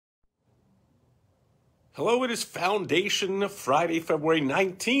Hello, it is Foundation Friday, February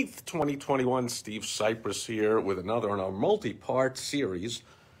 19th, 2021. Steve Sipress here with another in our multi-part series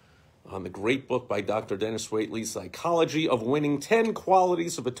on the great book by Dr. Dennis Waitley, Psychology of Winning, 10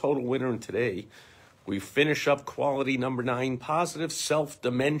 Qualities of a Total Winner. And today we finish up quality number 9, positive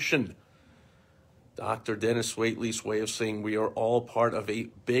self-dimension. Dr. Dennis Waitley's way of saying we are all part of a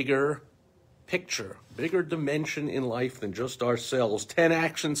bigger picture, bigger dimension in life than just ourselves. 10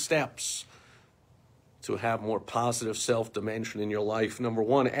 action steps to have more positive self-dimension in your life. Number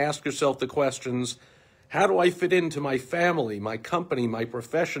 1, ask yourself the questions: how do I fit into my family, my company, my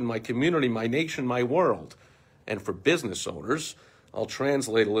profession, my community, my nation, my world? And for business owners, I'll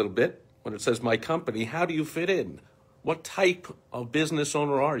translate a little bit. When it says my company, how do you fit in? What type of business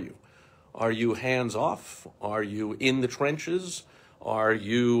owner are you? Are you hands-off? Are you in the trenches? Are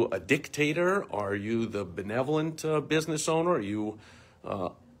you a dictator? Are you the benevolent business owner? Are you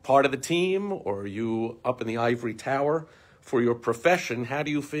part of the team, or are you up in the ivory tower? For your profession, how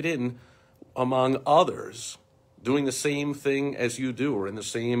do you fit in among others doing the same thing as you do or in the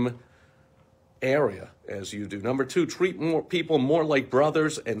same area as you do? Number 2, treat people more like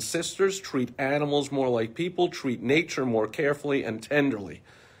brothers and sisters. Treat animals more like people. Treat nature more carefully and tenderly.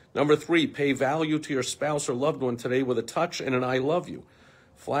 Number 3, pay value to your spouse or loved one today with a touch and an I love you.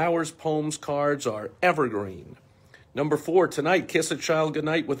 Flowers, poems, cards are evergreen. Number 4, tonight, kiss a child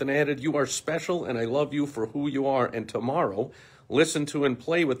goodnight with an added, you are special and I love you for who you are. And tomorrow, listen to and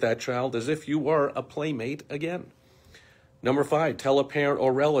play with that child as if you were a playmate again. Number 5, tell a parent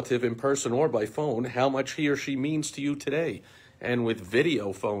or relative in person or by phone how much he or she means to you today. And with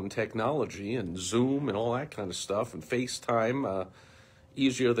video phone technology and Zoom and all that kind of stuff and FaceTime,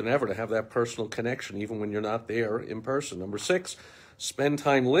 easier than ever to have that personal connection even when you're not there in person. Number 6, spend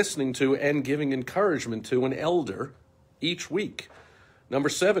time listening to and giving encouragement to an elder each week. Number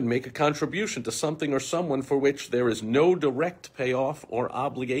 7, make a contribution to something or someone for which there is no direct payoff or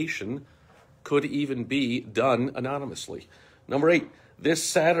obligation, could even be done anonymously. Number 8, this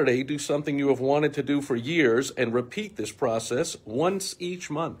Saturday, do something you have wanted to do for years and repeat this process once each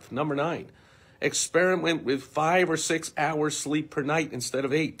month. Number 9, experiment with 5 or 6 hours sleep per night instead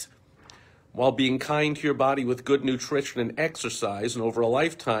of 8. While being kind to your body with good nutrition and exercise, and over a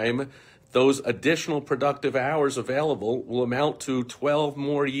lifetime, those additional productive hours available will amount to 12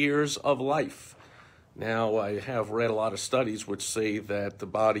 more years of life. Now, I have read a lot of studies which say that the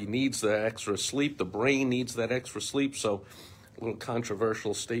body needs that extra sleep, the brain needs that extra sleep, so a little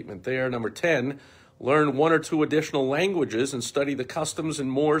controversial statement there. Number 10, learn 1 or 2 additional languages and study the customs and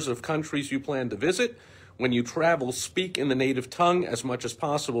mores of countries you plan to visit. When you travel, speak in the native tongue as much as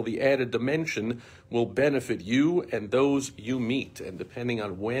possible. The added dimension will benefit you and those you meet. And depending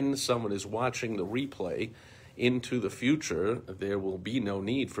on when someone is watching the replay into the future, there will be no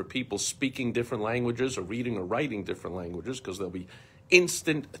need for people speaking different languages or reading or writing different languages, because there'll be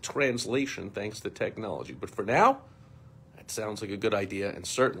instant translation thanks to technology. But for now, that sounds like a good idea. And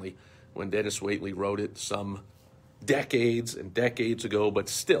certainly when Dennis Waitley wrote it some decades and decades ago, but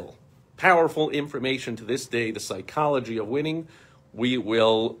still powerful information to this day, the psychology of winning. We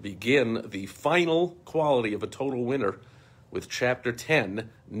will begin the final quality of a total winner with chapter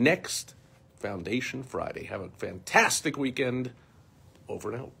 10 next Foundation Friday. Have a fantastic weekend.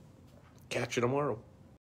 Over and out. Catch you tomorrow.